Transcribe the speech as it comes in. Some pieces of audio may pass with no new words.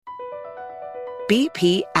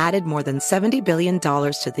BP added more than $70 billion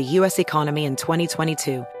to the U.S. economy in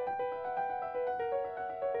 2022.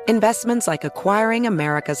 Investments like acquiring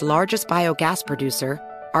America's largest biogas producer,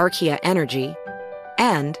 Archaea Energy,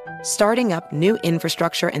 and starting up new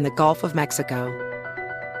infrastructure in the Gulf of Mexico.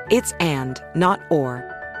 It's and, not or.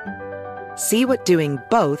 See what doing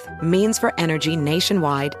both means for energy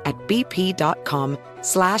nationwide at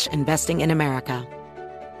bp.com/investing in America.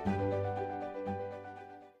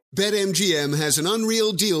 BetMGM has an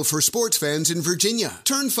unreal deal for sports fans in Virginia.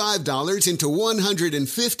 Turn $5 into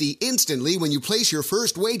 $150 instantly when you place your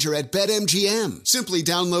first wager at BetMGM. Simply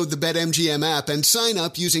download the BetMGM app and sign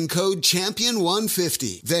up using code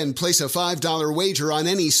CHAMPION150. Then place a $5 wager on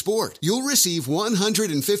any sport. You'll receive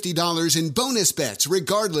 $150 in bonus bets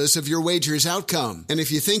regardless of your wager's outcome. And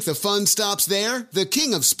if you think the fun stops there, the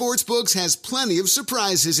king of sportsbooks has plenty of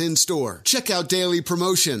surprises in store. Check out daily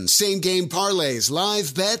promotions, same-game parlays,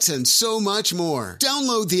 live bets, and so much more.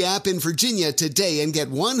 Download the app in Virginia today and get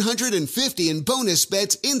 $150 in bonus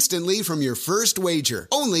bets instantly from your first wager.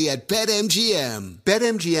 Only at BetMGM.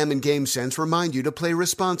 BetMGM and GameSense remind you to play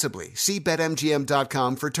responsibly. See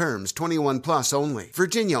BetMGM.com for terms. 21 plus only.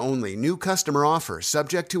 Virginia only. New customer offer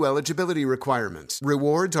subject to eligibility requirements.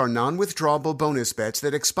 Rewards are non-withdrawable bonus bets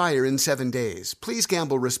that expire in 7 days. Please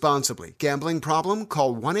gamble responsibly. Gambling problem?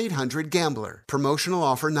 Call 1-800-GAMBLER. Promotional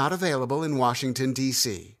offer not available in Washington,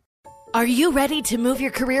 D.C. Are you ready to move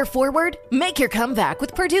your career forward? Make your comeback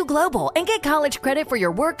with Purdue Global and get college credit for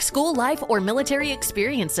your work, school life, or military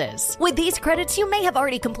experiences. With these credits, you may have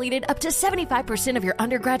already completed up to 75% of your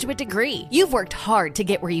undergraduate degree. You've worked hard to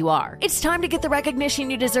get where you are. It's time to get the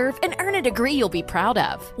recognition you deserve and earn a degree you'll be proud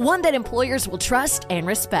of. One that employers will trust and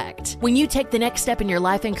respect. When you take the next step in your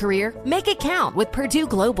life and career, make it count with Purdue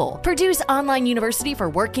Global, Purdue's online university for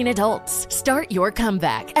working adults. Start your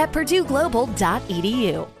comeback at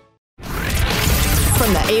purdueglobal.edu.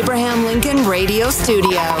 From the Abraham Lincoln Radio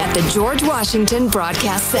Studio at the George Washington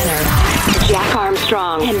Broadcast Center, Jack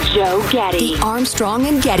Armstrong and Joe Getty. The Armstrong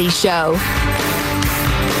and Getty Show.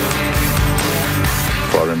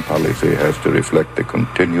 Foreign policy has to reflect the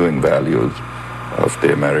continuing values of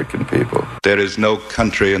the American people. There is no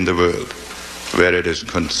country in the world where it is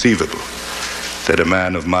conceivable that a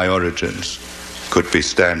man of my origins could be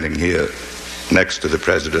standing here next to the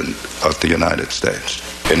President of the United States.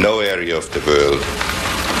 In no area of the world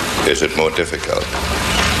is it more difficult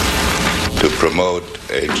to promote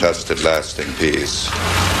a just and lasting peace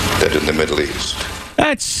than in the Middle East.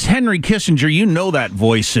 That's Henry Kissinger. You know that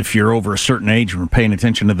voice if you're over a certain age and paying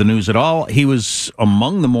attention to the news at all. He was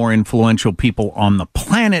among the more influential people on the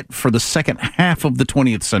planet for the second half of the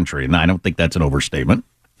 20th century, and I don't think that's an overstatement.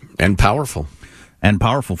 And powerful.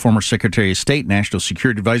 Former Secretary of State, National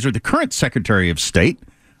Security Advisor, the current Secretary of State,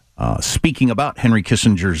 speaking about Henry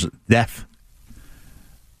Kissinger's death.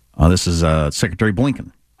 This is Secretary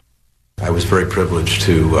Blinken. I was very privileged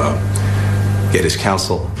to get his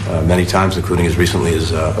counsel many times, including as recently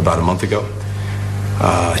as about a month ago.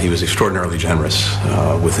 He was extraordinarily generous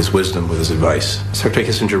with his wisdom, with his advice. Secretary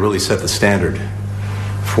Kissinger really set the standard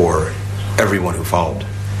for everyone who followed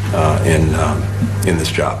in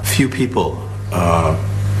this job. Few people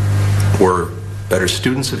were better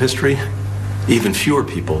students of history. Even fewer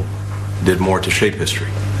people did more to shape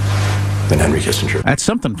history than Henry Kissinger. That's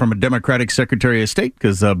something from a Democratic Secretary of State,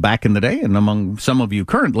 because back in the day, and among some of you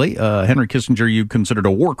currently, Henry Kissinger you considered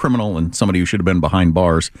a war criminal and somebody who should have been behind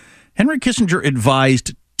bars. Henry Kissinger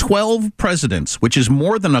advised 12 presidents, which is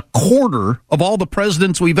more than a quarter of all the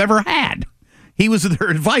presidents we've ever had. He was their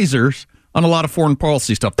advisors on a lot of foreign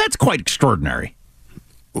policy stuff. That's quite extraordinary.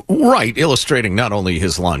 Right, illustrating not only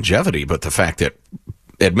his longevity, but the fact that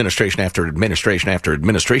administration after administration after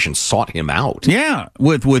administration sought him out. Yeah,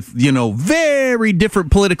 with very different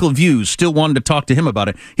political views, still wanted to talk to him about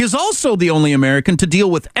it. He's also the only American to deal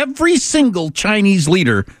with every single Chinese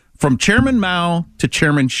leader, from Chairman Mao to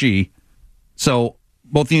Chairman Xi. So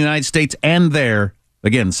both the United States and there,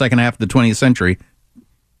 again, second half of the 20th century,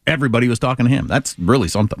 everybody was talking to him. That's really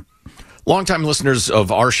something. Longtime listeners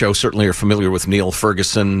of our show certainly are familiar with Neil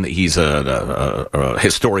Ferguson. He's a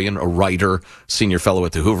historian, a writer, senior fellow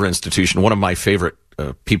at the Hoover Institution. One of my favorite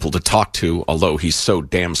people to talk to, although he's so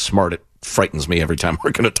damn smart it frightens me every time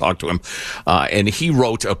we're going to talk to him. And he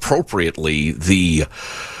wrote appropriately the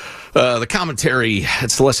commentary.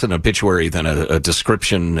 It's less an obituary than a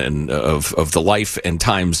description of the life and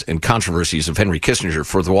times and controversies of Henry Kissinger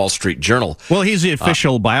for the Wall Street Journal. Well, he's the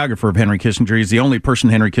official biographer of Henry Kissinger. He's the only person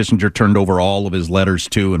Henry Kissinger turned over all of his letters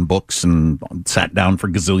to and books and sat down for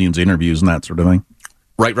gazillions of interviews and that sort of thing.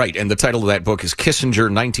 Right. And the title of that book is Kissinger,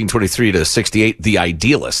 1923 to 68, The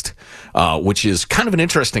Idealist, which is kind of an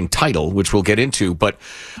interesting title, which we'll get into. But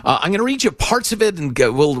I'm going to read you parts of it, and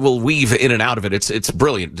we'll weave in and out of it. It's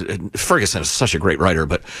brilliant. Ferguson is such a great writer.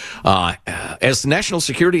 But as the National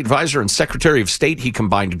Security Advisor and Secretary of State, he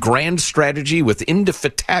combined grand strategy with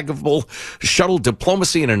indefatigable shuttle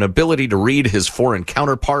diplomacy and an ability to read his foreign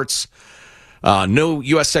counterparts. No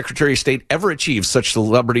U.S. Secretary of State ever achieved such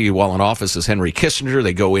celebrity while in office as Henry Kissinger.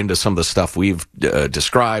 They go into some of the stuff we've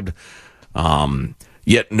described.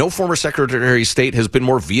 Yet no former Secretary of State has been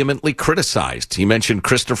more vehemently criticized. He mentioned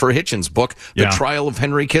Christopher Hitchens' book, The Trial of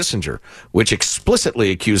Henry Kissinger, which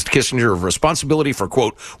explicitly accused Kissinger of responsibility for,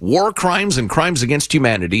 quote, war crimes and crimes against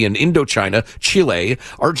humanity in Indochina, Chile,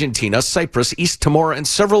 Argentina, Cyprus, East Timor, and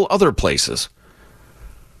several other places.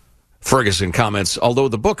 Ferguson comments, although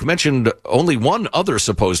the book mentioned only one other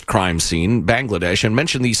supposed crime scene, Bangladesh, and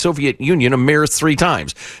mentioned the Soviet Union a mere 3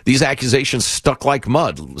 times. These accusations stuck like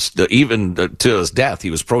mud. Even to his death, he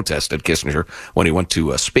was protested, Kissinger, when he went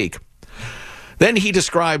to speak. Then he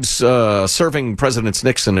describes serving Presidents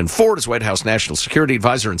Nixon and Ford as White House National Security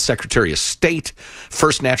Advisor and Secretary of State,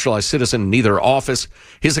 first naturalized citizen in neither office.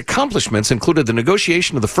 His accomplishments included the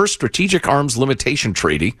negotiation of the first Strategic Arms Limitation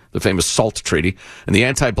Treaty, the famous SALT Treaty, and the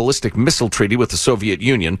Anti-Ballistic Missile Treaty with the Soviet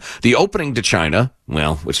Union, the opening to China,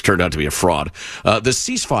 well, which turned out to be a fraud, the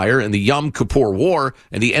ceasefire in the Yom Kippur War,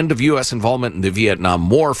 and the end of U.S. involvement in the Vietnam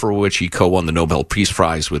War, for which he co-won the Nobel Peace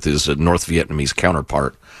Prize with his North Vietnamese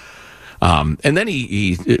counterpart. And then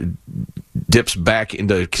he dips back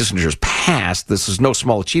into Kissinger's past. This is no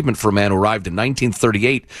small achievement for a man who arrived in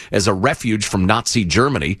 1938 as a refuge from Nazi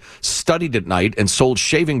Germany, studied at night, and sold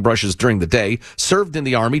shaving brushes during the day, served in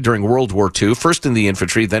the Army during World War II, first in the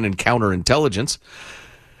infantry, then in counterintelligence.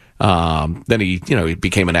 Then he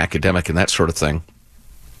became an academic and that sort of thing.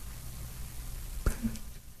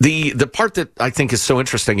 The part that I think is so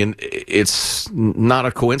interesting, and it's not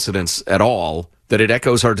a coincidence at all, that it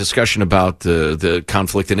echoes our discussion about the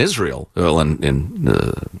conflict in Israel, with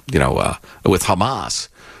Hamas.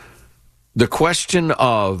 The question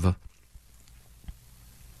of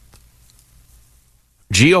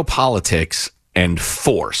geopolitics and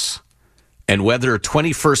force, and whether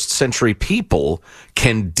 21st century people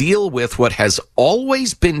can deal with what has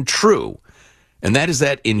always been true, and that is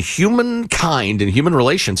that in humankind and human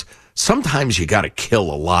relations, sometimes you got to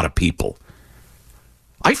kill a lot of people.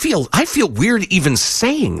 I feel weird even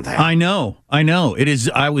saying that. I know. It is.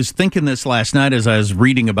 I was thinking this last night as I was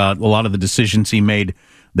reading about a lot of the decisions he made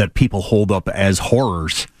that people hold up as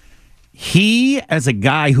horrors. He, as a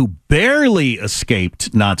guy who barely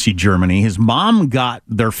escaped Nazi Germany, his mom got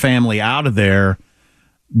their family out of there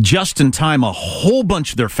just in time. A whole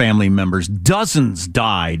bunch of their family members, dozens,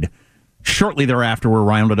 died. Shortly thereafter, were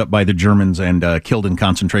rounded up by the Germans and killed in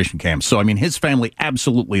concentration camps. So, I mean, his family,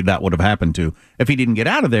 absolutely that would have happened to if he didn't get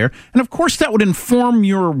out of there. And, of course, that would inform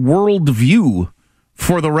your worldview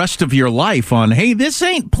for the rest of your life on, hey, this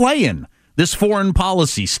ain't playing, this foreign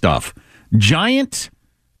policy stuff. Giant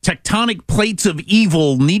tectonic plates of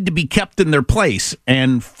evil need to be kept in their place.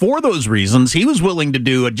 And for those reasons, he was willing to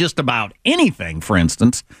do just about anything, for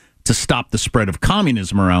instance, to stop the spread of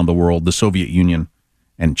communism around the world, the Soviet Union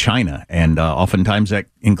and China, and oftentimes that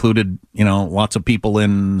included, lots of people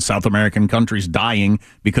in South American countries dying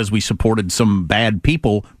because we supported some bad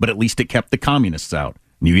people, but at least it kept the communists out.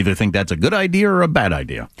 You either think that's a good idea or a bad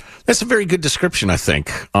idea. That's a very good description, I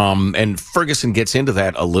think. And Ferguson gets into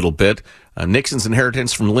that a little bit. Nixon's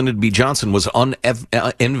inheritance from Lyndon B. Johnson was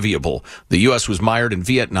unenviable. The U.S. was mired in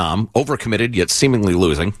Vietnam, overcommitted yet seemingly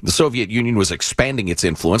losing. The Soviet Union was expanding its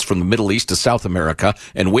influence from the Middle East to South America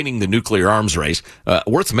and winning the nuclear arms race.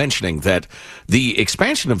 Worth mentioning that the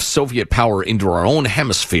expansion of Soviet power into our own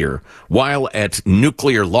hemisphere, while at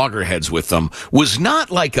nuclear loggerheads with them, was not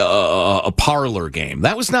like a parlor game.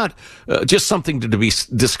 That was not just something to be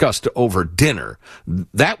discussed over dinner.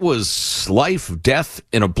 That was life, death,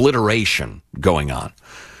 and obliteration going on.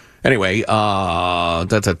 Anyway,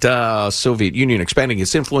 Soviet Union expanding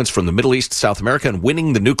its influence from the Middle East to South America and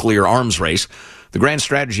winning the nuclear arms race. The grand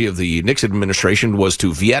strategy of the Nixon administration was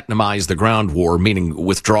to Vietnamize the ground war, meaning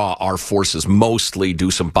withdraw our forces mostly,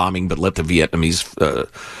 do some bombing, but let the Vietnamese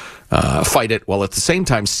fight it, while at the same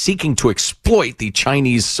time seeking to exploit the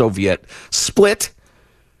Chinese-Soviet split.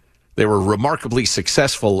 They were remarkably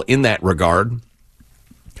successful in that regard.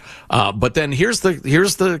 But then here's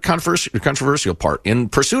the controversial part. In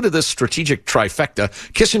pursuit of this strategic trifecta,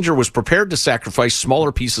 Kissinger was prepared to sacrifice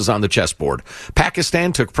smaller pieces on the chessboard.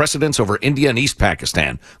 Pakistan took precedence over India and East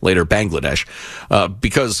Pakistan, later Bangladesh,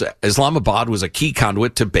 because Islamabad was a key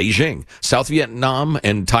conduit to Beijing. South Vietnam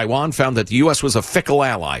and Taiwan found that the U.S. was a fickle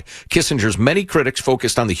ally. Kissinger's many critics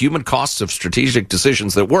focused on the human costs of strategic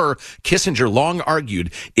decisions that were, Kissinger long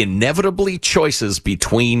argued, inevitably choices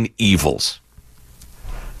between evils.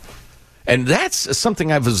 And that's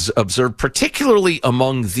something I've observed, particularly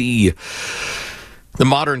among the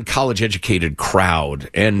modern college-educated crowd.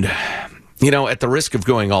 And, at the risk of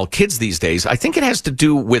going all kids these days, I think it has to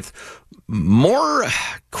do with more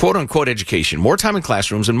quote-unquote education, more time in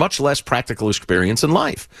classrooms, and much less practical experience in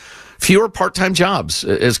life. Fewer part-time jobs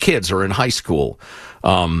as kids or in high school.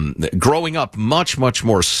 Growing up much, much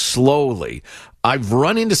more slowly. I've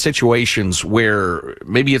run into situations where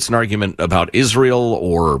maybe it's an argument about Israel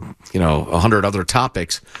or, 100 other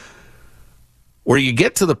topics, where you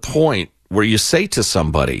get to the point where you say to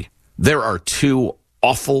somebody, there are two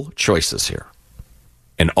awful choices here,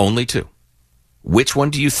 and only two. Which one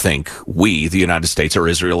do you think we, the United States or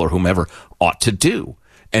Israel or whomever, ought to do?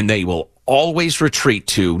 And they will always retreat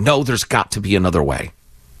to, no, there's got to be another way.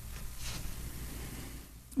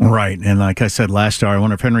 Right. And like I said last hour, I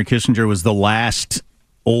wonder if Henry Kissinger was the last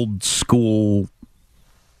old school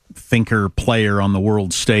thinker player on the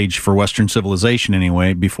world stage for Western civilization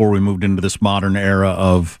anyway, before we moved into this modern era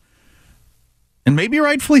of, and maybe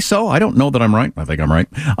rightfully so, I don't know that I'm right, I think I'm right,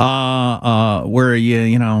 where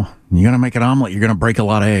you're going to make an omelet, you're going to break a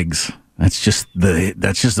lot of eggs. That's just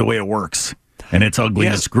the way it works. And it's ugly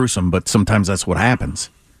and it's gruesome, but sometimes that's what happens.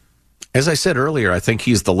 As I said earlier, I think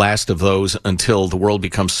he's the last of those until the world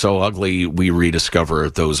becomes so ugly we rediscover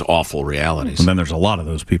those awful realities. And then there's a lot of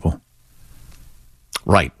those people.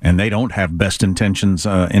 Right. And they don't have best intentions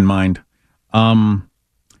in mind.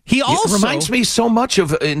 He also it reminds me so much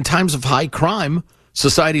of, in times of high crime,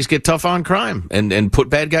 societies get tough on crime and put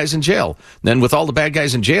bad guys in jail. Then with all the bad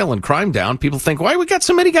guys in jail and crime down, people think, why we got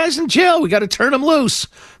so many guys in jail? We got to turn them loose.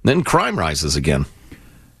 And then crime rises again.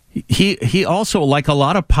 He also, like a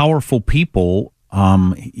lot of powerful people,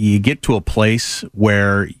 you get to a place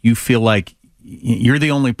where you feel like you're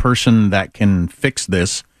the only person that can fix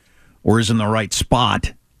this or is in the right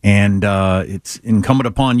spot, and it's incumbent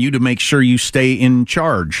upon you to make sure you stay in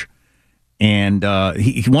charge. And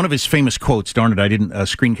one of his famous quotes, darn it, I didn't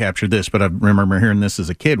screen capture this, but I remember hearing this as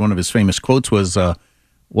a kid. One of his famous quotes was,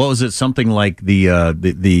 what was it? Something like the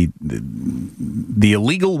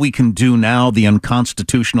illegal we can do now, the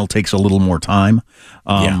unconstitutional takes a little more time.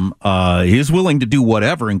 He's willing to do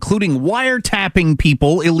whatever, including wiretapping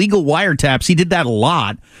people, illegal wiretaps. He did that a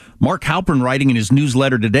lot. Mark Halperin writing in his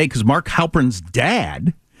newsletter today, because Mark Halperin's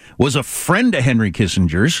dad was a friend of Henry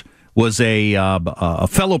Kissinger's, was a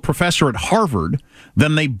fellow professor at Harvard.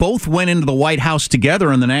 Then they both went into the White House together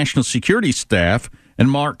on the national security staff. And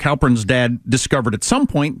Mark Halperin's dad discovered at some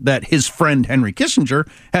point that his friend Henry Kissinger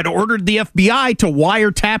had ordered the FBI to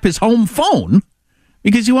wiretap his home phone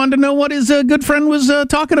because he wanted to know what his good friend was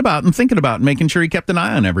talking about and thinking about, and making sure he kept an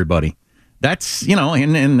eye on everybody. That's,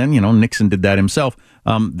 and then, Nixon did that himself.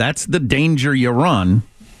 That's the danger you run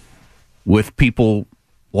with people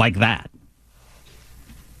like that.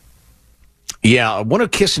 Yeah, one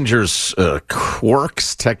of Kissinger's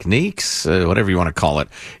quirks, techniques, whatever you want to call it,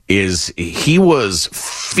 is he was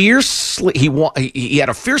fiercely, he had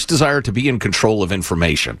a fierce desire to be in control of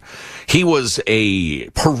information. He was a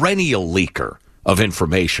perennial leaker of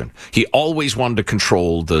information. He always wanted to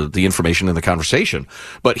control the information in the conversation,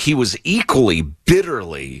 but he was equally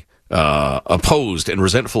bitterly opposed and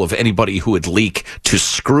resentful of anybody who would leak to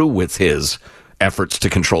screw with his efforts to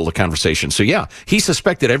control the conversation. So yeah, he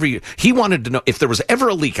suspected he wanted to know if there was ever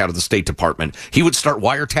a leak out of the State Department, he would start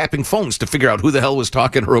wiretapping phones to figure out who the hell was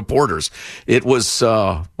talking to reporters. It was,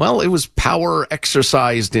 it was power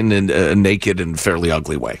exercised in a naked and fairly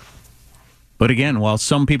ugly way. But again, while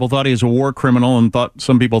some people thought he was a war criminal and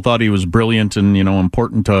some people thought he was brilliant and,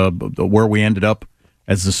 important to where we ended up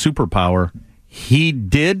as a superpower, he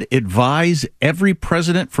did advise every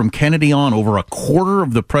president from Kennedy on. Over a quarter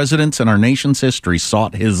of the presidents in our nation's history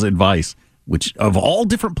sought his advice, which of all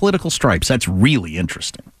different political stripes, that's really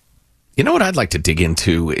interesting. You know what I'd like to dig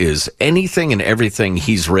into is anything and everything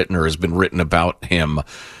he's written or has been written about him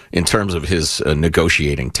in terms of his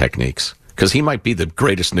negotiating techniques. Because he might be the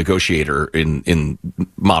greatest negotiator in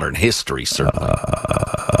modern history, certainly.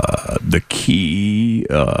 The key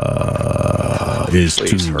is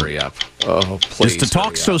please to hurry up. Oh, please just to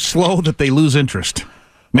talk so slow that they lose interest.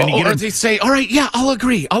 Or they say, all right, yeah, I'll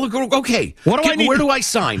agree. Okay. What do I need? Where do I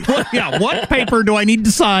sign? What paper do I need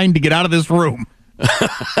to sign to get out of this room?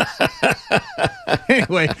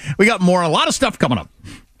 Anyway, we got a lot of stuff coming up.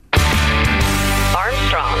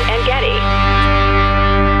 Armstrong and Getty.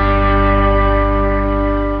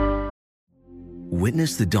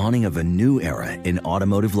 Witness the dawning of a new era in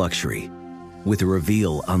automotive luxury with a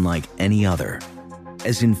reveal unlike any other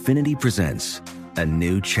as Infiniti presents a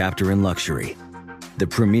new chapter in luxury, the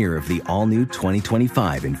premiere of the all-new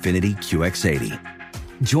 2025 Infiniti QX80.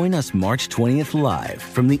 Join us March 20th live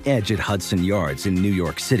from the Edge at Hudson Yards in New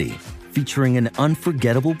York City, featuring an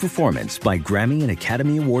unforgettable performance by Grammy and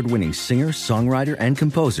Academy Award-winning singer, songwriter, and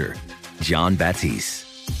composer, Jon Batiste.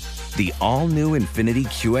 The all-new Infiniti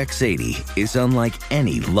QX80 is unlike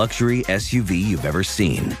any luxury SUV you've ever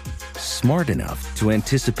seen. Smart enough to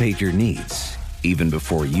anticipate your needs, even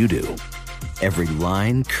before you do. Every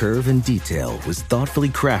line, curve, and detail was thoughtfully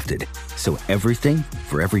crafted, so everything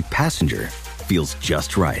for every passenger feels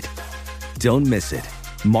just right. Don't miss it.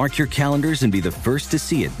 Mark your calendars and be the first to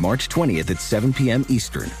see it March 20th at 7 p.m.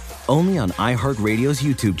 Eastern, only on iHeartRadio's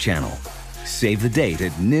YouTube channel. Save the date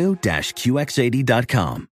at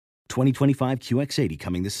new-QX80.com. 2025 QX80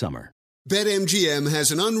 coming this summer. BetMGM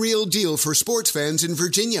has an unreal deal for sports fans in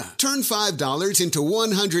Virginia. Turn $5 into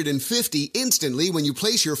 $150 instantly when you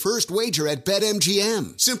place your first wager at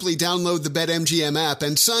BetMGM. Simply download the BetMGM app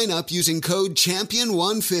and sign up using code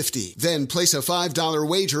CHAMPION150. Then place a $5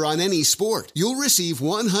 wager on any sport. You'll receive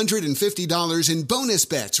 $150 in bonus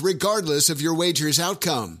bets regardless of your wager's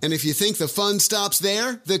outcome. And if you think the fun stops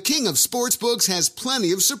there, the King of Sportsbooks has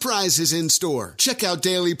plenty of surprises in store. Check out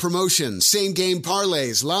daily promotions, same-game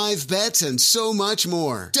parlays, live bets, and so much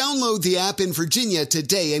more. Download the app in Virginia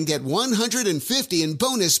today and get $150 in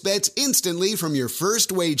bonus bets instantly from your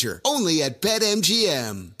first wager. Only at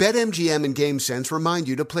BetMGM. BetMGM and GameSense remind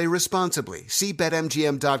you to play responsibly. See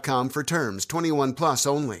BetMGM.com for terms. 21 plus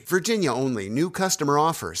only. Virginia only. New customer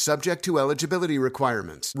offer. Subject to eligibility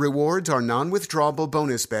requirements. Rewards are non-withdrawable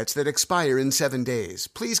bonus bets that expire in 7 days.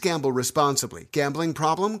 Please gamble responsibly. Gambling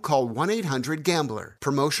problem? Call 1-800-GAMBLER.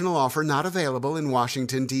 Promotional offer not available in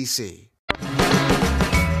Washington, D.C.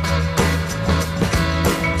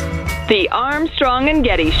 The Armstrong and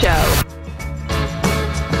Getty Show. I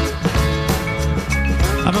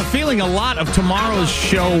have a feeling a lot of tomorrow's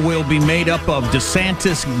show will be made up of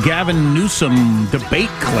DeSantis-Gavin Newsom debate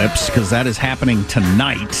clips, because that is happening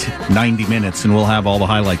tonight, 90 minutes, and we'll have all the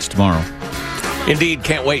highlights tomorrow. Indeed,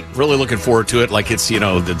 can't wait. Really looking forward to it, like it's, the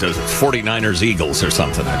 49ers Eagles or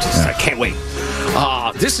something. I can't wait.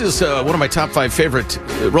 This is one of my top 5 favorite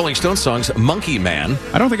Rolling Stones songs, Monkey Man.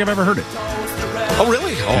 I don't think I've ever heard it. Oh,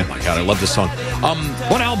 really? Oh, my God, I love this song.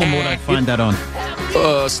 What album would I find that on?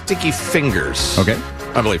 Sticky Fingers. Okay.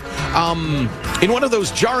 I believe. In one of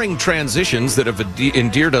those jarring transitions that have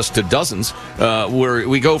endeared us to dozens, where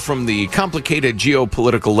we go from the complicated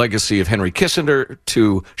geopolitical legacy of Henry Kissinger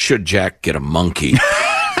to should Jack get a monkey?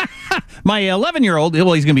 My 11-year-old,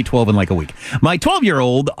 well, he's going to be 12 in like a week. My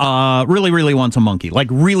 12-year-old really, really wants a monkey,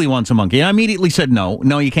 really wants a monkey. And I immediately said,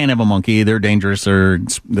 no, you can't have a monkey. They're dangerous or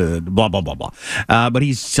blah, blah, blah, blah. But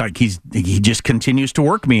he just continues to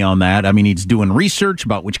work me on that. I mean, he's doing research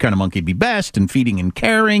about which kind of monkey would be best and feeding and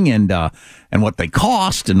caring and what they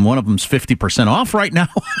cost. And one of them's 50% off right now.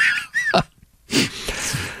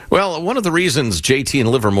 Well, one of the reasons JT in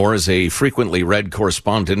Livermore is a frequently read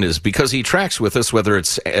correspondent is because he tracks with us, whether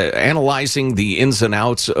it's analyzing the ins and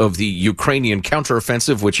outs of the Ukrainian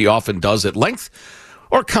counteroffensive, which he often does at length,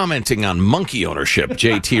 or commenting on monkey ownership.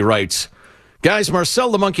 JT writes, guys,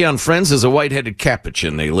 Marcel the monkey on Friends is a white-headed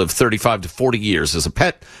capuchin. They live 35 to 40 years as a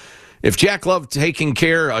pet. If Jack loved taking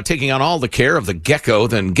on all the care of the gecko,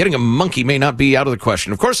 then getting a monkey may not be out of the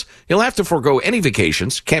question. Of course, he'll have to forego any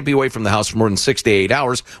vacations, can't be away from the house for more than 6 to 8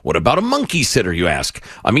 hours. What about a monkey sitter, you ask?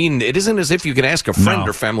 I mean, it isn't as if you can ask a friend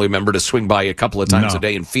or family member to swing by a couple of times a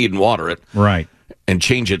day and feed and water it. Right. And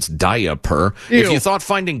change its diaper. Ew. If you thought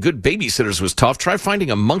finding good babysitters was tough, try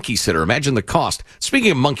finding a monkey sitter. Imagine the cost.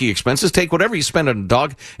 Speaking of monkey expenses, take whatever you spend on a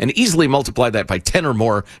dog and easily multiply that by 10 or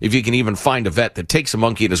more if you can even find a vet that takes a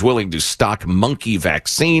monkey and is willing to stock monkey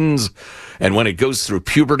vaccines. And when it goes through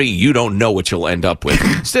puberty, you don't know what you'll end up with.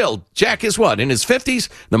 Still, Jack is what? In his 50s?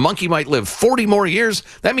 The monkey might live 40 more years.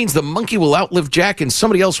 That means the monkey will outlive Jack and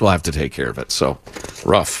somebody else will have to take care of it. So,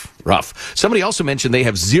 rough. Somebody also mentioned they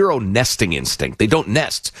have zero nesting instinct. They don't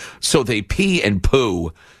nest, so they pee and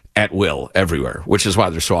poo at will everywhere, which is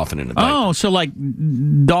why they're so often in a diaper. Oh, so like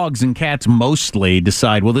dogs and cats mostly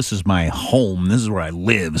decide, well, this is my home, this is where I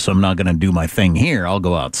live, so I'm not going to do my thing here. I'll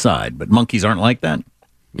go outside. But monkeys aren't like that?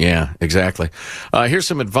 Yeah, exactly. Here's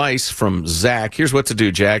some advice from Zach. Here's what to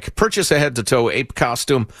do, Jack. Purchase a head-to-toe ape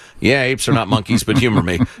costume. Yeah, apes are not monkeys, but humor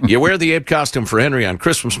me. You wear the ape costume for Henry on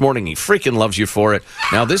Christmas morning. He freaking loves you for it.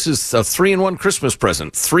 Now, this is a 3-in-1 Christmas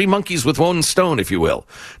present. 3 monkeys with one stone, if you will.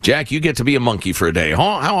 Jack, you get to be a monkey for a day.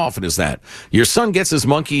 How often is that? Your son gets his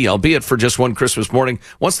monkey, albeit for just one Christmas morning.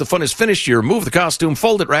 Once the fun is finished, you remove the costume,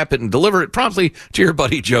 fold it, wrap it, and deliver it promptly to your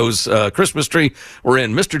buddy Joe's Christmas tree,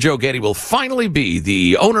 wherein Mr. Joe Getty will finally be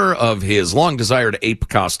the owner of his long-desired ape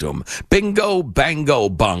costume. Bingo, bango,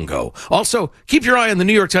 bongo. Also, keep your eye on the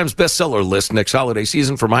New York Times bestseller list next holiday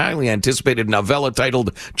season for my highly anticipated novella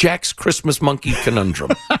titled Jack's Christmas Monkey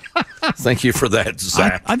Conundrum. Thank you for that,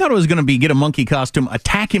 Zach. I thought it was going to be get a monkey costume,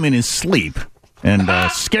 attack him in his sleep, and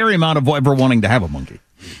scare him out of ever wanting to have a monkey.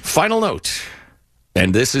 Final note,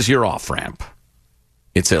 and this is your off-ramp.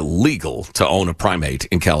 It's illegal to own a primate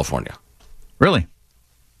in California. Really?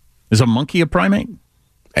 Is a monkey a primate?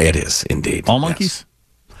 It is, indeed. All monkeys?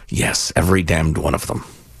 Yes, every damned one of them.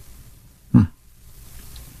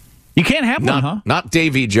 You can't have one, huh? Not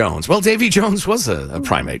Davy Jones. Well, Davy Jones was a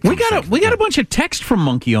primate. We got a bunch of text from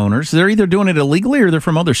monkey owners. They're either doing it illegally or they're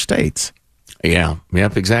from other states. Yeah,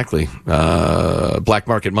 yep, exactly. Black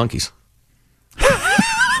market monkeys.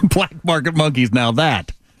 Black market monkeys. Now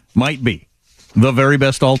that might be the very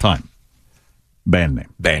best all-time band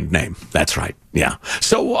name. Band name. That's right. Yeah.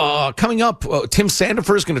 So coming up, Tim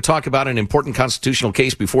Sandefur is going to talk about an important constitutional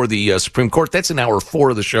case before the Supreme Court. That's in hour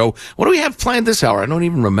 4 of the show. What do we have planned this hour? I don't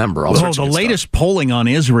even remember. The latest polling on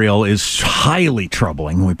Israel is highly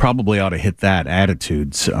troubling. We probably ought to hit that.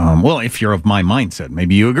 Attitudes. Well, if you're of my mindset,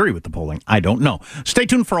 maybe you agree with the polling. I don't know. Stay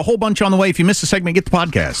tuned for a whole bunch on the way. If you missed a segment, get the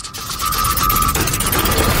podcast.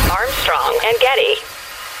 Armstrong and Getty.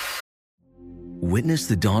 Witness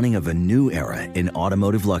the dawning of a new era in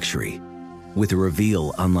automotive luxury with a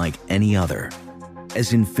reveal unlike any other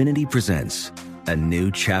as Infiniti presents a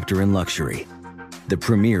new chapter in luxury, the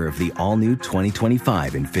premiere of the all-new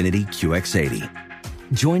 2025 Infiniti QX80.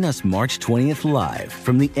 Join us March 20th live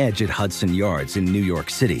from the Edge at Hudson Yards in New York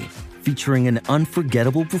City, featuring an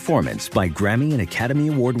unforgettable performance by Grammy and Academy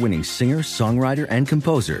Award-winning singer, songwriter, and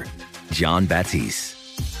composer, Jon Batiste.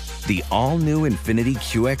 The all-new Infiniti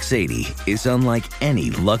QX80 is unlike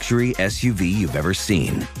any luxury SUV you've ever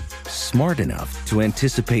seen. Smart enough to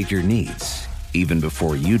anticipate your needs, even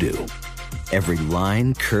before you do. Every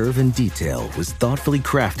line, curve, and detail was thoughtfully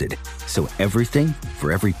crafted, so everything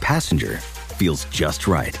for every passenger feels just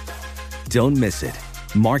right. Don't miss it.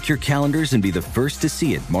 Mark your calendars and be the first to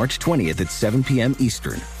see it March 20th at 7 p.m.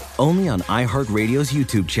 Eastern, only on iHeartRadio's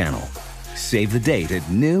YouTube channel. Save the date at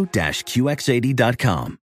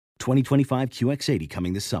new-QX80.com. 2025 QX80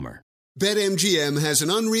 coming this summer. BetMGM has an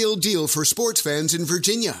unreal deal for sports fans in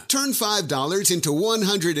Virginia. Turn $5 into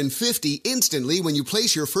 $150 instantly when you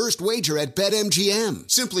place your first wager at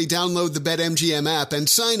BetMGM. Simply download the BetMGM app and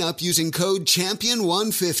sign up using code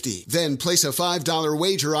CHAMPION150. Then place a $5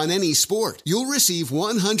 wager on any sport. You'll receive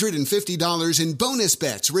 $150 in bonus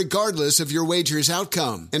bets regardless of your wager's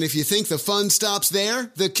outcome. And if you think the fun stops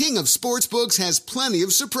there, the King of Sportsbooks has plenty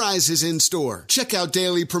of surprises in store. Check out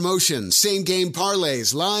daily promotions, same-game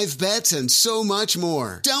parlays, live bets, and so much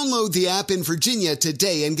more. Download the app in Virginia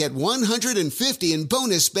today and get $150 in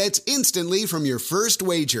bonus bets instantly from your first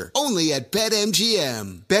wager. Only at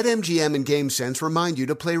BetMGM. BetMGM and GameSense remind you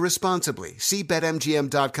to play responsibly. See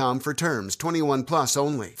BetMGM.com for terms. 21 plus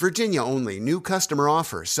only. Virginia only. New customer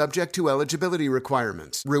offer. Subject to eligibility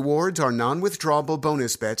requirements. Rewards are non-withdrawable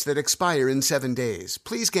bonus bets that expire in 7 days.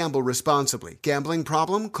 Please gamble responsibly. Gambling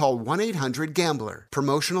problem? Call 1-800-GAMBLER.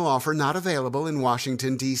 Promotional offer not available in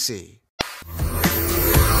Washington, D.C.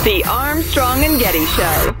 The Armstrong and Getty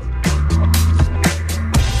Show.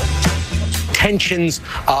 Tensions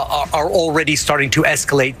are already starting to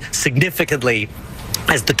escalate significantly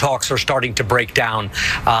as the talks are starting to break down.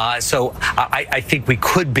 So I think we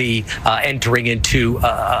could be entering into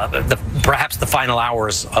perhaps the final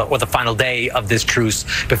hours or the final day of this truce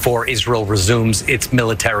before Israel resumes its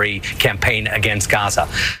military campaign against Gaza.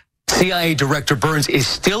 CIA Director Burns is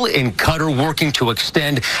still in Qatar working to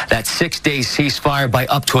extend that 6-day ceasefire by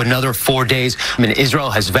up to another 4 days. And Israel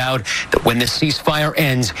has vowed that when the ceasefire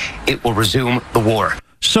ends, it will resume the war.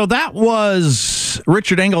 So that was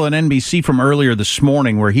Richard Engel on NBC from earlier this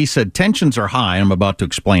morning, where he said tensions are high. I'm about to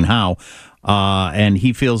explain how. And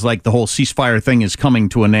he feels like the whole ceasefire thing is coming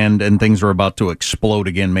to an end and things are about to explode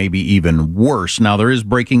again, maybe even worse. Now, there is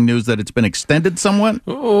breaking news that it's been extended somewhat.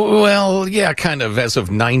 Well, yeah, kind of. As of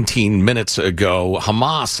 19 minutes ago,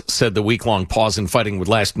 Hamas said the week-long pause in fighting would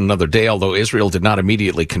last another day, although Israel did not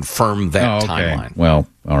immediately confirm that timeline. Well,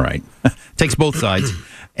 all right. Takes both sides.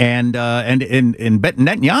 And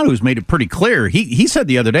Netanyahu's made it pretty clear. He said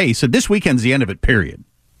the other day, he said, this weekend's the end of it, period.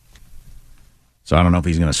 So I don't know if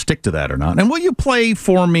he's going to stick to that or not. And will you play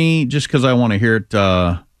for me, just because I want to hear it,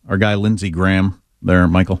 our guy Lindsey Graham there,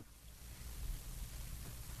 Michael?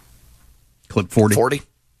 Clip 40. 40?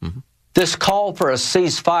 Mm-hmm. This call for a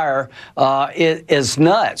ceasefire is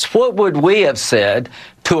nuts. What would we have said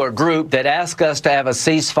to a group that asked us to have a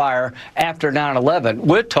ceasefire after 9/11?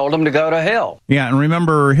 We'd told them to go to hell. Yeah, and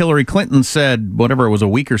remember Hillary Clinton said, whatever it was, a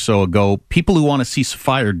week or so ago, people who want to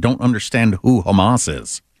ceasefire don't understand who Hamas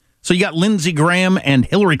is. So you got Lindsey Graham and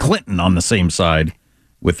Hillary Clinton on the same side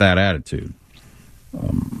with that attitude.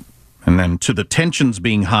 And then to the tensions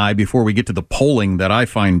being high, before we get to the polling that I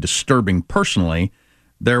find disturbing personally,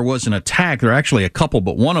 there was an attack. There are actually a couple,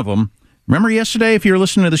 but one of them, remember yesterday, if you were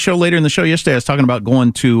listening to the show later in the show yesterday, I was talking about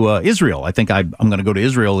going to Israel. I think I'm going to go to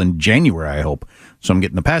Israel in January, I hope. So I'm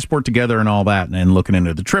getting the passport together and all that and looking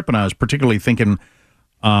into the trip. And I was particularly thinking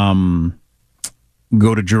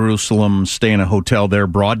go to Jerusalem, stay in a hotel there,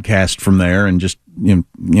 broadcast from there, and just, you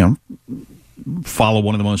know, follow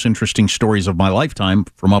one of the most interesting stories of my lifetime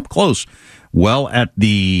from up close. Well, at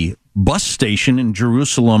the bus station in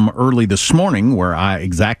Jerusalem early this morning, where I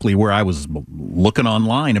was looking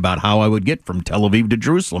online about how I would get from Tel Aviv to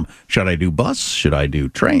Jerusalem. Should I do bus? Should I do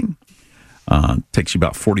train? Takes you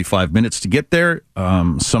about 45 minutes to get there.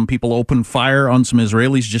 Some people opened fire on some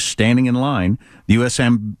Israelis just standing in line. The U.S.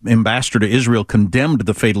 ambassador to Israel condemned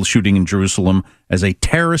the fatal shooting in Jerusalem as a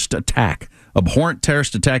terrorist attack. Abhorrent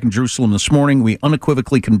terrorist attack in Jerusalem this morning. We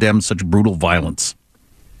unequivocally condemn such brutal violence.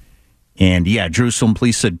 And yeah, Jerusalem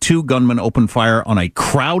police said 2 gunmen opened fire on a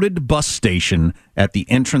crowded bus station at the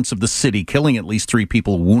entrance of the city, killing at least 3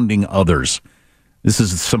 people, wounding others. This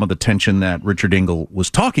is some of the tension that Richard Engel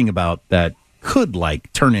was talking about that could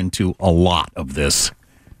turn into a lot of this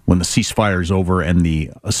when the ceasefire is over and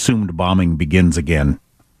the assumed bombing begins again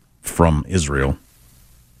from Israel.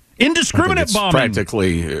 Indiscriminate bombing.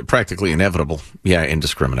 Practically inevitable. Yeah,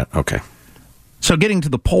 indiscriminate. Okay. So getting to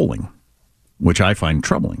the polling, which I find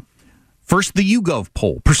troubling. First, the YouGov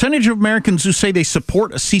poll. Percentage of Americans who say they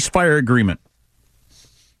support a ceasefire agreement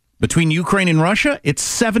between Ukraine and Russia, it's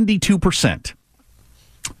 72%.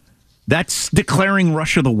 That's declaring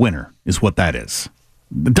Russia the winner, is what that is.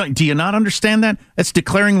 Do you not understand that? That's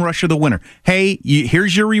declaring Russia the winner. Hey,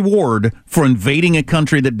 here's your reward for invading a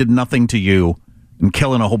country that did nothing to you and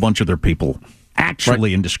killing a whole bunch of their people,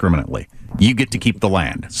 actually indiscriminately. You get to keep the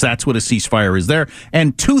land. So that's what a ceasefire is there.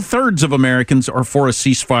 And 2/3 of Americans are for a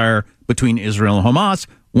ceasefire between Israel and Hamas.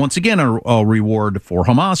 Once again, a reward for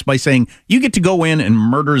Hamas by saying you get to go in and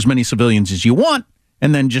murder as many civilians as you want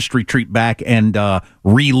and then just retreat back and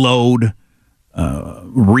reload,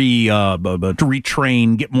 retrain,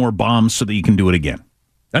 get more bombs so that you can do it again.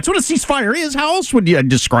 That's what a ceasefire is. How else would you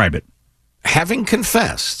describe it? Having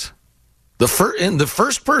confessed, the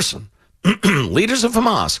first person, leaders of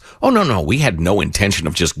Hamas, no, we had no intention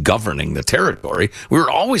of just governing the territory. We were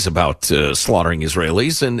always about slaughtering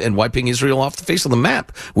Israelis and wiping Israel off the face of the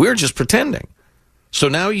map. We were just pretending. So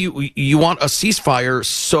now you want a ceasefire,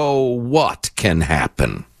 so what can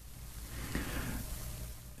happen?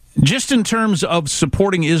 Just in terms of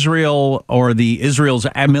supporting Israel or Israel's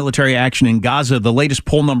military action in Gaza, the latest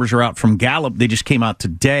poll numbers are out from Gallup. They just came out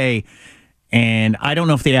today. And I don't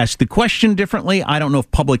know if they asked the question differently. I don't know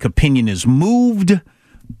if public opinion is moved,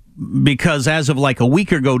 because as of a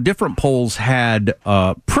week ago, different polls had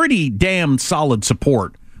pretty damn solid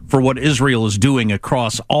support for what Israel is doing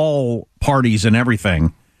across all parties and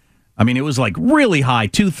everything. I mean, it was really high,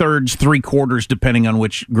 2/3, 3/4, depending on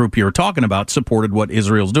which group you're talking about, supported what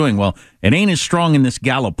Israel's doing. Well, it ain't as strong in this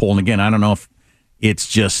Gallup poll. And again, I don't know if it's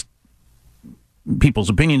just people's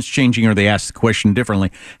opinions changing or they ask the question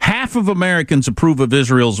differently. Half of Americans approve of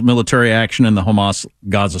Israel's military action in the Hamas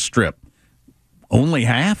Gaza Strip. Only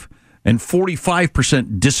half? And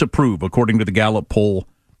 45% disapprove, according to the Gallup poll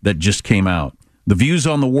that just came out. The views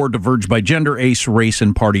on the war diverge by gender, race,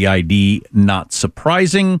 and party ID. Not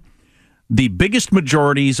surprising. The biggest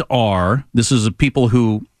majorities are, this is people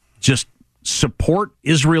who just support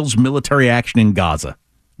Israel's military action in Gaza.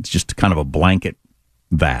 It's just kind of a blanket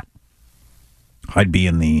that. I'd be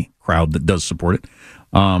in the crowd that does support it.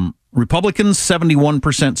 Republicans,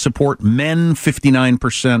 71% support. Men,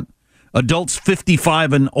 59%. Adults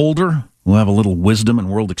 55 and older, who have a little wisdom and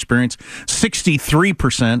world experience,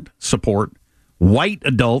 63% support. White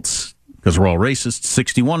adults, because we're all racists,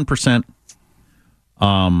 61%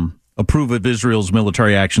 approve of Israel's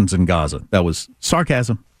military actions in Gaza. That was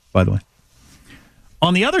sarcasm, by the way.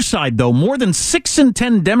 On the other side, though, more than 6 in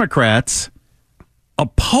 10 Democrats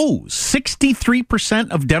oppose. 63%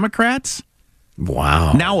 of Democrats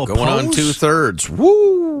Wow. Now going on oppose? 2/3.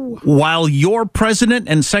 Woo! While your president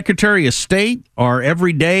and secretary of state are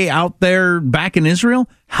every day out there back in Israel,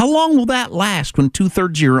 how long will that last when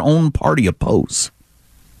 2/3 of your own party oppose?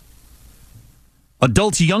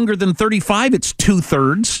 Adults younger than 35, it's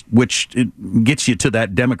 2/3, which it gets you to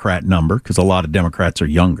that Democrat number because a lot of Democrats are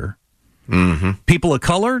younger. Mm-hmm. People of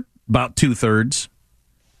color, about 2/3,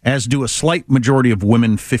 as do a slight majority of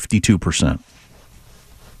women, 52%.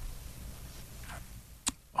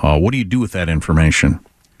 What do you do with that information?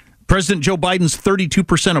 President Joe Biden's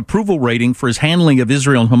 32% approval rating for his handling of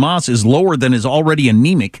Israel and Hamas is lower than his already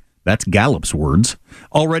anemic, that's Gallup's words,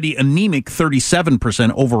 already anemic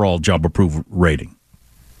 37% overall job approval rating.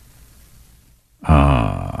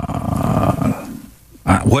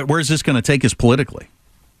 Where's this going to take us politically?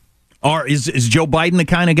 Or is Joe Biden the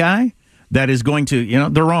kind of guy that is going to,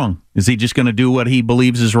 they're wrong? Is he just going to do what he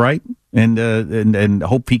believes is right and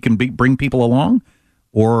hope he can bring people along?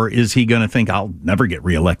 Or is he going to think, I'll never get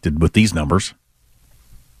reelected with these numbers?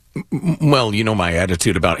 Well, you know my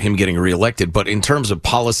attitude about him getting reelected, but in terms of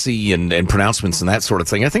policy and pronouncements and that sort of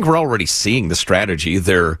thing, I think we're already seeing the strategy.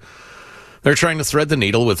 They're trying to thread the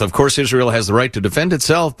needle with, of course, Israel has the right to defend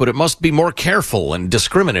itself, but it must be more careful and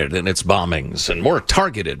discriminate in its bombings and more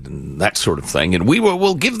targeted and that sort of thing. And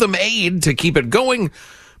we'll give them aid to keep it going,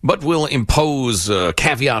 but we'll impose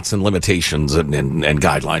caveats and limitations and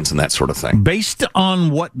guidelines and that sort of thing. Based on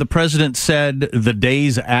what the president said the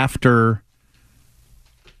days after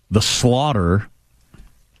the slaughter,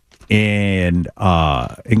 and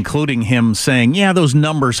including him saying, yeah, those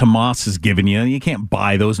numbers Hamas is giving you can't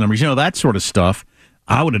buy those numbers, that sort of stuff,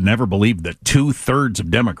 I would have never believed that 2/3 of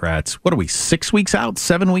Democrats, what are we, 6 weeks out,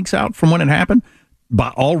 7 weeks out from when it happened?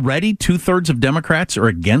 But already 2/3 of Democrats are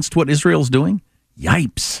against what Israel's doing?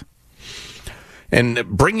 Yipes. And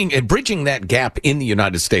bridging that gap in the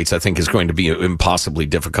United States, I think, is going to be impossibly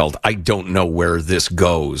difficult. I don't know where this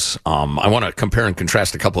goes. I want to compare and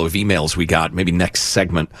contrast a couple of emails we got, maybe next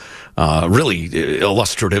segment, really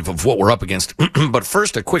illustrative of what we're up against. But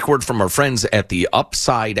first, a quick word from our friends at the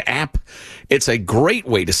Upside app. It's a great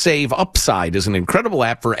way to save. Upside is an incredible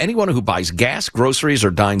app for anyone who buys gas, groceries,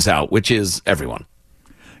 or dines out, which is everyone.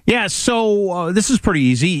 Yeah, so this is pretty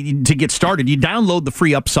easy to get started. You download the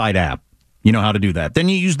free Upside app. You know how to do that. Then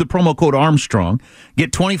you use the promo code Armstrong.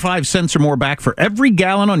 Get 25 cents or more back for every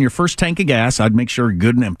gallon on your first tank of gas. I'd make sure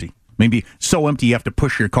good and empty. Maybe so empty you have to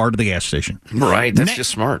push your car to the gas station. Right, that's just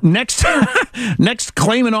smart. Next,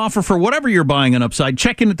 claim an offer for whatever you're buying on Upside.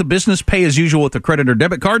 Check in at the business, pay as usual with a credit or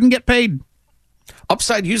debit card, and get paid.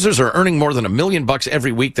 Upside users are earning more than $1 million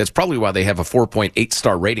every week. That's probably why they have a 4.8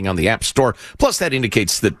 star rating on the App Store. Plus, that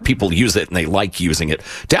indicates that people use it and they like using it.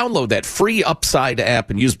 Download that free Upside app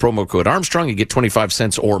and use promo code Armstrong. You get 25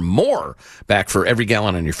 cents or more back for every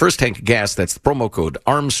gallon on your first tank of gas. That's the promo code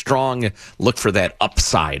Armstrong. Look for that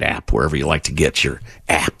Upside app wherever you like to get your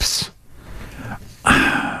apps.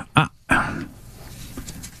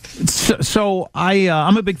 So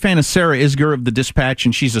I'm a big fan of Sarah Isgur of the Dispatch,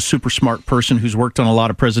 and she's a super smart person who's worked on a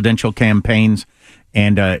lot of presidential campaigns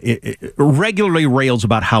and regularly rails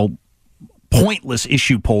about how pointless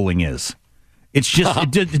issue polling is. It's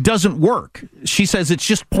just it doesn't work. She says it's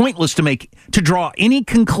just pointless to draw any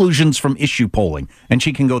conclusions from issue polling, and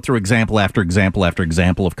she can go through example after example after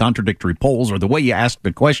example of contradictory polls, or the way you ask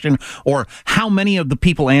the question, or how many of the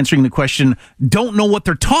people answering the question don't know what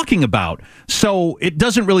they're talking about. So it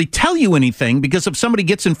doesn't really tell you anything, because if somebody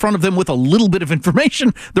gets in front of them with a little bit of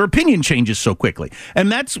information, their opinion changes so quickly. And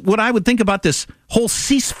that's what I would think about this whole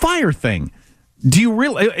ceasefire thing. Do you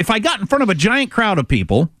really? If I got in front of a giant crowd of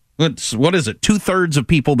people. What is it? 2/3 of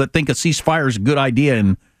people that think a ceasefire is a good idea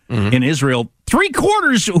in Israel,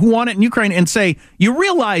 3/4 who want it in Ukraine, and say, you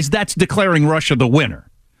realize that's declaring Russia the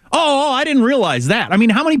winner. Oh, I didn't realize that. I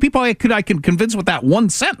mean, how many people I can convince with that one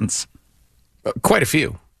sentence? Quite a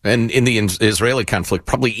few. And in the Israeli conflict,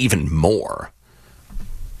 probably even more.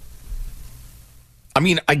 I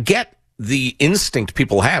mean, I get the instinct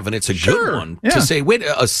people have, and it's a good one, to say, wait,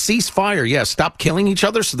 a ceasefire, stop killing each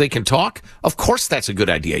other so they can talk. Of course that's a good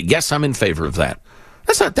idea. Yes, I'm in favor of that.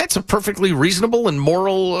 That's a perfectly reasonable and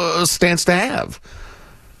moral stance to have.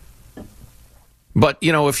 But,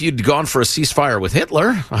 if you'd gone for a ceasefire with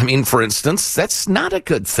Hitler, I mean, for instance, that's not a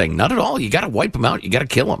good thing. Not at all. You got to wipe him out. You got to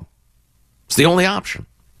kill him. It's the only option.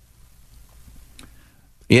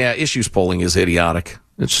 Yeah, issues polling is idiotic.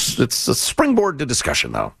 It's a springboard to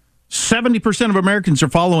discussion, though. 70% of Americans are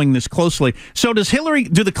following this closely. So do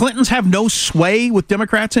the Clintons have no sway with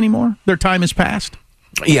Democrats anymore? Their time has passed?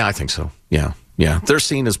 Yeah, I think so. Yeah. Yeah, they're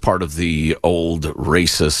seen as part of the old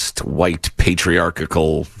racist, white,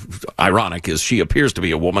 patriarchal, ironic as she appears to be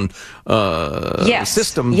a woman,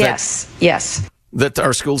 system Yes. that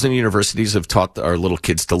our schools and universities have taught our little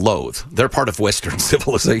kids to loathe. They're part of Western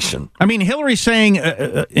civilization. I mean, Hillary's saying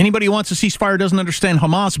anybody who wants a ceasefire doesn't understand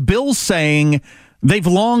Hamas. Bill's saying they've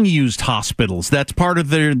long used hospitals. That's part of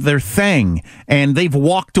their thing. And they've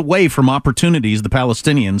walked away from opportunities, the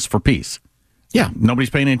Palestinians, for peace. Yeah. Nobody's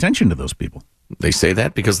paying attention to those people. They say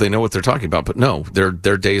that because they know what they're talking about. But no, their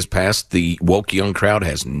days past. The woke young crowd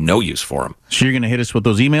has no use for them. So you're going to hit us with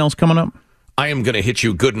those emails coming up? I am going to hit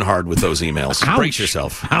you good and hard with those emails. Ouch. Brace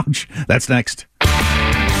yourself. Ouch. That's next.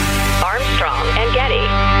 Armstrong and Getty.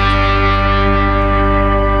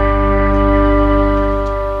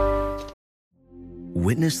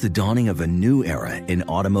 Witness the dawning of a new era in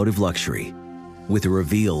automotive luxury with a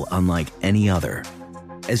reveal unlike any other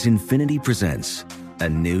as Infiniti presents a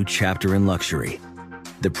new chapter in luxury,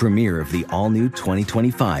 the premiere of the all-new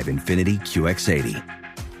 2025 Infiniti QX80.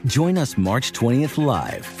 Join us March 20th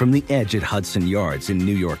live from the Edge at Hudson Yards in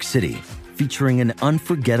New York City, featuring an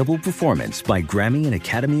unforgettable performance by Grammy and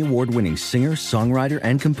Academy Award-winning singer, songwriter,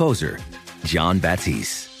 and composer, Jon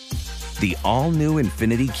Batiste. The all-new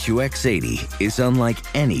Infiniti QX80 is unlike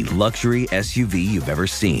any luxury SUV you've ever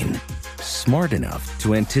seen. Smart enough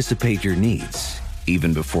to anticipate your needs,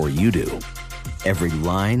 even before you do. Every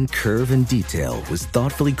line, curve, and detail was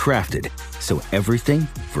thoughtfully crafted, so everything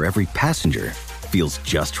for every passenger feels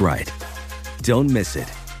just right. Don't miss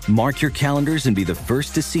it. Mark your calendars and be the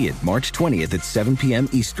first to see it March 20th at 7 p.m.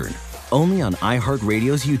 Eastern, only on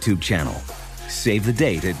iHeartRadio's YouTube channel. Save the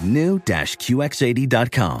date at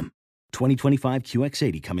new-QX80.com. 2025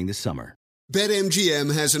 QX80 coming this summer.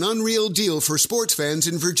 BetMGM has an unreal deal for sports fans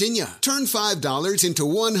in Virginia. Turn $5 into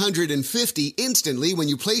 $150 instantly when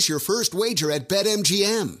you place your first wager at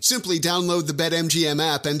BetMGM. Simply download the BetMGM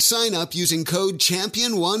app and sign up using code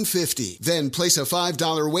CHAMPION150. Then place a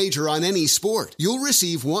 $5 wager on any sport. You'll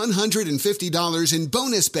receive $150 in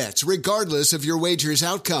bonus bets regardless of your wager's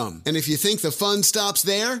outcome. And if you think the fun stops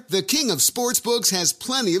there, the king of sportsbooks has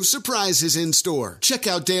plenty of surprises in store. Check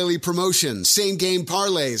out daily promotions, same-game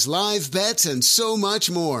parlays, live bets, and so much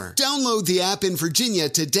more. Download the app in Virginia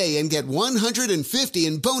today and get $150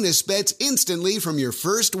 in bonus bets instantly from your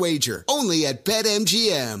first wager. Only at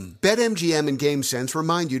BetMGM. BetMGM and GameSense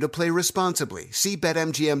remind you to play responsibly. See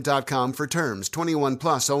BetMGM.com for terms. 21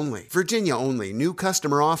 plus only. Virginia only. New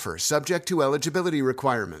customer offer. Subject to eligibility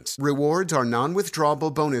requirements. Rewards are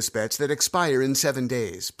non-withdrawable bonus bets that expire in 7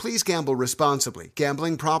 days. Please gamble responsibly.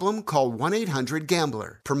 Gambling problem? Call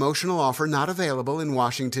 1-800-GAMBLER. Promotional offer not available in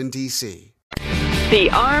Washington, D.C. The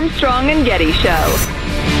Armstrong and Getty Show.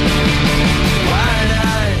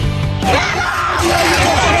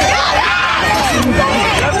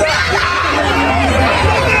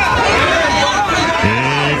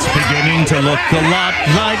 It's beginning to look a lot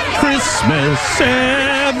like Christmas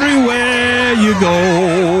everywhere you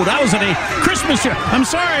go. That was a Christmas show. I'm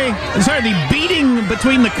sorry. The beating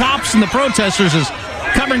between the cops and the protesters is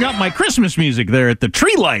covering up my Christmas music there at the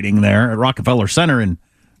tree lighting there at Rockefeller Center in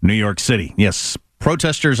New York City. Yes,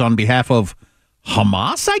 protesters on behalf of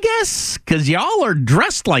Hamas, I guess, because y'all are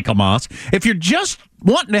dressed like Hamas. If you're just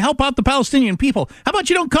wanting to help out the Palestinian people, how about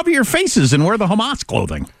you don't cover your faces and wear the Hamas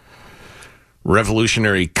clothing?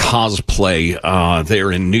 Revolutionary cosplay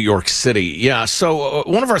there in New York City. Yeah, so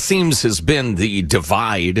one of our themes has been the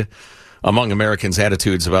divide among Americans'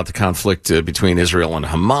 attitudes about the conflict between Israel and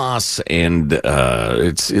Hamas, and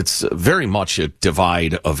it's very much a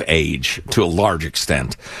divide of age to a large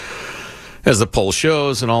extent, as the poll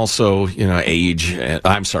shows, and also age.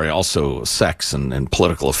 Also sex and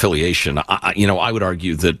political affiliation. I would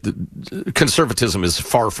argue that conservatism is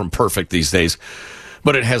far from perfect these days,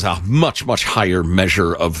 but it has a much, much higher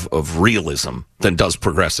measure of realism than does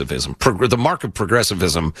progressivism. The mark of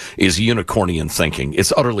progressivism is unicornian thinking.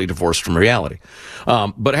 It's utterly divorced from reality.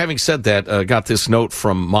 But having said that, got this note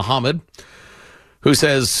from Mohammed, who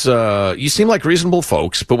says, you seem like reasonable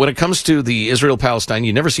folks, but when it comes to the Israel-Palestine,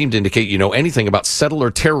 you never seem to indicate you know anything about settler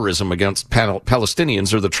terrorism against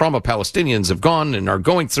Palestinians or the trauma Palestinians have gone and are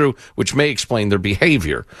going through, which may explain their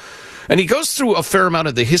behavior. And he goes through a fair amount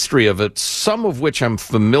of the history of it, some of which I'm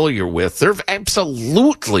familiar with. There have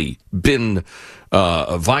absolutely been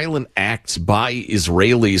violent acts by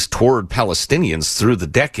Israelis toward Palestinians through the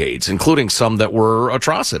decades, including some that were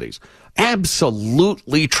atrocities.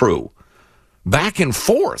 Absolutely true. Back and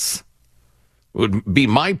forth would be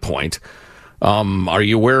my point. Are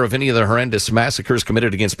you aware of any of the horrendous massacres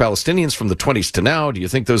committed against Palestinians from the 1920s to now? Do you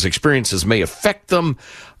think those experiences may affect them?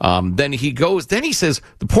 Then he says,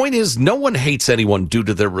 the point is no one hates anyone due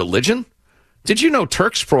to their religion. Did you know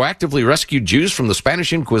Turks proactively rescued Jews from the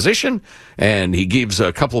Spanish Inquisition? And he gives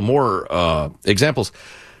a couple more examples.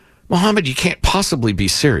 Mohammed, you can't possibly be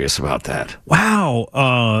serious about that. Wow.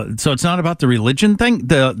 So it's not about the religion thing?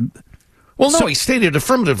 He stated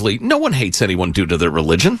affirmatively, no one hates anyone due to their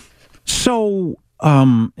religion. So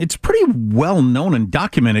it's pretty well known and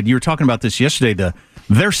documented. You were talking about this yesterday.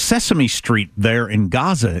 Their Sesame Street there in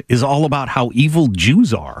Gaza is all about how evil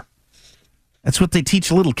Jews are. That's what they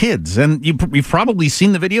teach little kids. And you've probably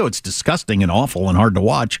seen the video. It's disgusting and awful and hard to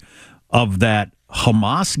watch, of that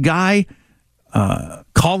Hamas guy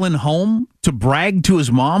calling home to brag to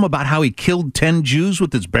his mom about how he killed 10 Jews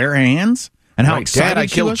with his bare hands. And how excited Dad, I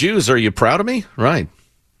killed Jews. Are you proud of me? Right.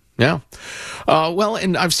 Yeah.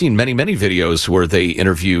 And I've seen many, many videos where they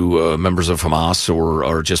interview members of Hamas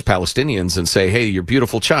or just Palestinians and say, hey, your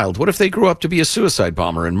beautiful child, what if they grew up to be a suicide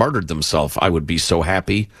bomber and murdered themselves? I would be so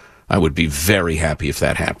happy. I would be very happy if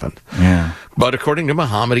that happened. Yeah. But according to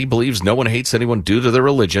Muhammad, he believes no one hates anyone due to their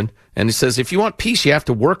religion. And he says, if you want peace, you have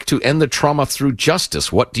to work to end the trauma through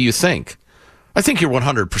justice. What do you think? I think you're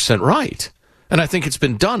 100% right. And I think it's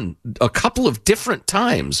been done a couple of different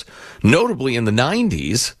times, notably in the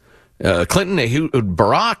 90s. Clinton, Ehud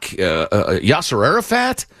Barak, Yasser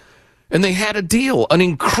Arafat, and they had a deal, an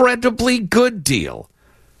incredibly good deal.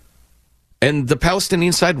 And the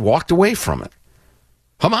Palestinian side walked away from it.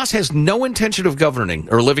 Hamas has no intention of governing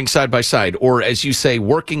or living side by side, or, as you say,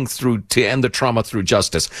 working through to end the trauma through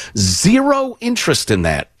justice. Zero interest in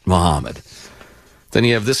that, Mohammed. Then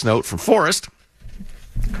you have this note from Forrest.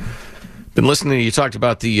 Been listening to you talked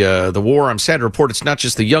about the war. I'm sad to report it's not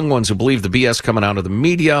just the young ones who believe the BS coming out of the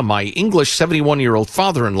media. My English 71-year-old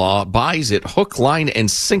father-in-law buys it hook, line, and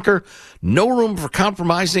sinker. No room for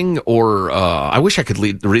compromising or I wish I could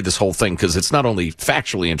read this whole thing because it's not only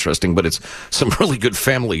factually interesting, but it's some really good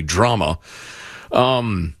family drama.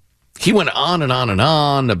 He went on and on and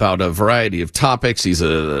on about a variety of topics. He's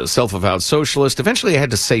a self-avowed socialist. Eventually, I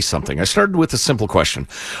had to say something. I started with a simple question.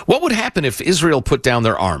 What would happen if Israel put down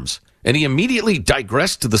their arms? And he immediately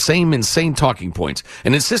digressed to the same insane talking points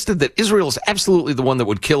and insisted that Israel is absolutely the one that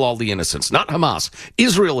would kill all the innocents, not Hamas.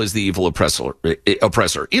 Israel is the evil oppressor.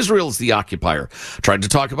 Israel is the occupier. Tried to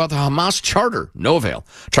talk about the Hamas charter. No avail.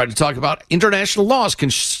 Tried to talk about international laws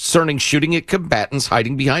concerning shooting at combatants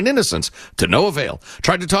hiding behind innocents. To no avail.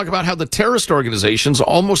 Tried to talk about how the terrorist organizations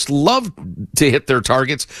almost love to hit their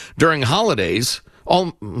targets during holidays.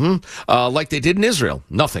 Like they did in Israel.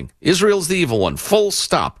 Nothing. Israel's the evil one. Full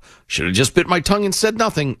stop. Should have just bit my tongue and said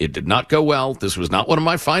nothing. It did not go well. This was not one of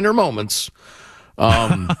my finer moments.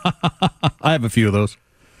 I have a few of those.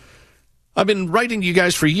 I've been writing to you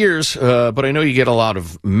guys for years, but I know you get a lot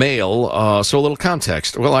of mail, so a little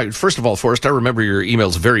context. Well, first of all, Forrest, I remember your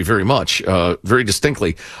emails very, very much, very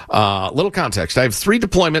distinctly. Little context. I have 3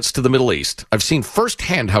 deployments to the Middle East. I've seen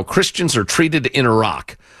firsthand how Christians are treated in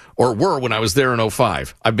Iraq. Or were when I was there in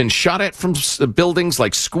 2005. I've been shot at from buildings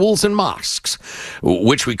like schools and mosques,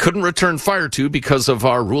 which we couldn't return fire to because of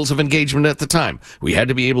our rules of engagement at the time. We had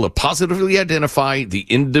to be able to positively identify the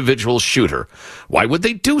individual shooter. Why would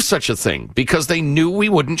they do such a thing? Because they knew we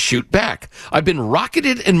wouldn't shoot back. I've been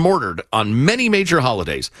rocketed and mortared on many major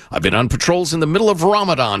holidays. I've been on patrols in the middle of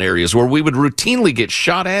Ramadan areas where we would routinely get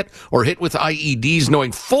shot at or hit with IEDs,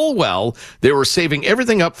 knowing full well they were saving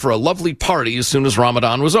everything up for a lovely party as soon as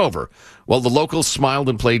Ramadan was over. Well, the locals smiled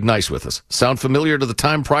and played nice with us. Sound familiar to the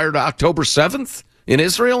time prior to October 7th in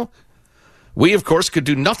Israel? We, of course, could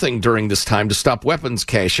do nothing during this time to stop weapons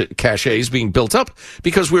caches being built up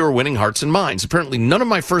because we were winning hearts and minds. Apparently, none of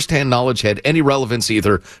my firsthand knowledge had any relevance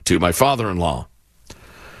either to my father-in-law.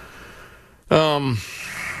 You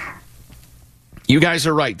guys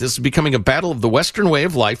are right. This is becoming a battle of the Western way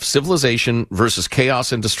of life, civilization versus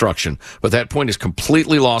chaos and destruction. But that point is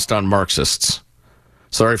completely lost on Marxists.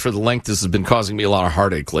 Sorry for the length. This has been causing me a lot of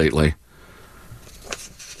heartache lately.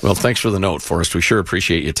 Well, thanks for the note, Forrest. We sure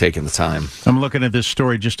appreciate you taking the time. I'm looking at this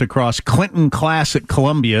story just across. Clinton class at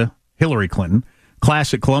Columbia, Hillary Clinton,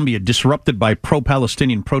 class at Columbia disrupted by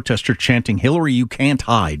pro-Palestinian protester chanting, "Hillary, you can't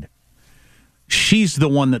hide." She's the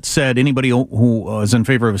one that said anybody who is in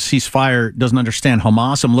favor of a ceasefire doesn't understand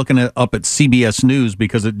Hamas. I'm looking up at CBS News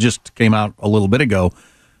because it just came out a little bit ago.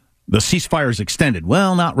 The ceasefire is extended.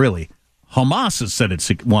 Well, not really. Hamas has said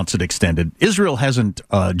it wants it extended. Israel hasn't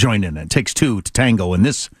joined in. It takes 2 to tango in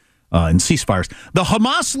this in ceasefires. The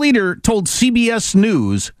Hamas leader told CBS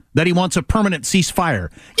News that he wants a permanent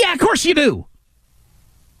ceasefire. Yeah, of course you do.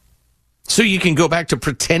 So you can go back to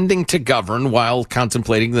pretending to govern while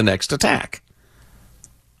contemplating the next attack.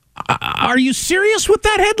 Are you serious with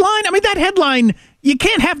that headline? I mean, that headline, you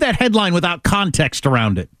can't have that headline without context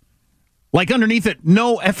around it. Like underneath it,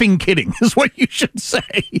 no effing kidding is what you should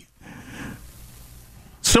say.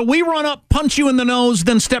 So we run up, punch you in the nose,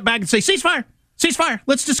 then step back and say, ceasefire, ceasefire,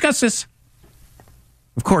 let's discuss this.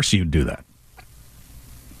 Of course you'd do that.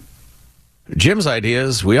 Jim's idea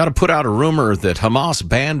is we ought to put out a rumor that Hamas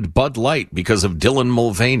banned Bud Light because of Dylan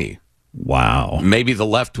Mulvaney. Wow. Maybe the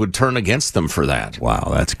left would turn against them for that.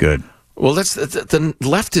 Wow, that's good. Well, the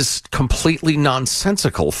left is completely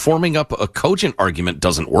nonsensical. Forming up a cogent argument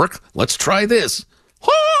doesn't work. Let's try this.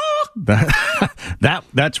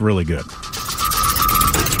 That's really good.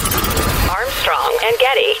 Armstrong and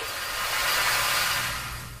Getty.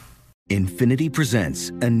 Infiniti presents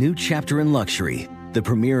a new chapter in luxury, the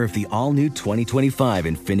premiere of the all-new 2025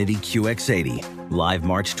 Infiniti QX80, live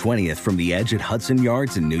March 20th from the Edge at Hudson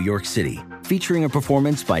Yards in New York City, featuring a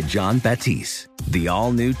performance by John Batiste. The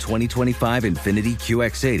all-new 2025 Infiniti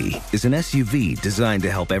QX80 is an SUV designed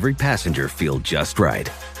to help every passenger feel just right.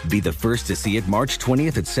 Be the first to see it March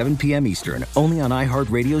 20th at 7 p.m. Eastern, only on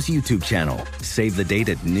iHeartRadio's YouTube channel. Save the date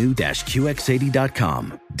at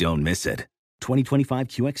new-QX80.com. Don't miss it. 2025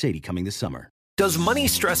 QX80 coming this summer. Does money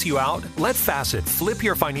stress you out? Let Facet flip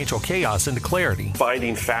your financial chaos into clarity.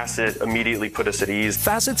 Finding Facet immediately put us at ease.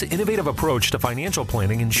 Facet's innovative approach to financial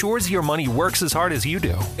planning ensures your money works as hard as you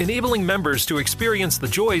do, enabling members to experience the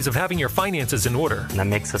joys of having your finances in order. And that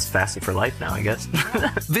makes us Facet for life now, I guess.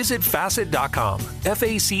 Visit Facet.com,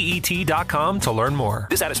 FACET.com to learn more.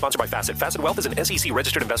 This ad is sponsored by Facet. Facet Wealth is an SEC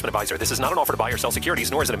registered investment advisor. This is not an offer to buy or sell securities,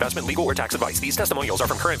 nor is it investment, legal, or tax advice. These testimonials are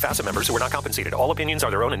from current Facet members who are not compensated. All opinions are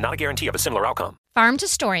their own and not a guarantee of a similar outcome. Farm to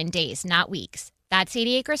store in days, not weeks. That's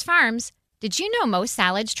 80 Acres Farms. Did you know most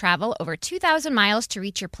salads travel over 2,000 miles to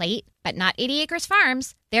reach your plate? But not 80 Acres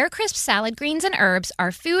Farms. Their crisp salad greens and herbs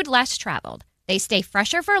are food less traveled. They stay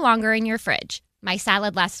fresher for longer in your fridge. My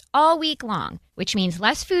salad lasts all week long, which means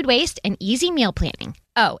less food waste and easy meal planning.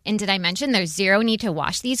 Oh, and did I mention there's zero need to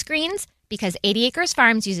wash these greens? Because 80 Acres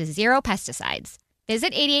Farms uses zero pesticides.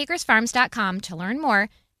 Visit 80acresfarms.com to learn more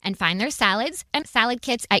and find their salads and salad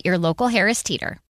kits at your local Harris Teeter.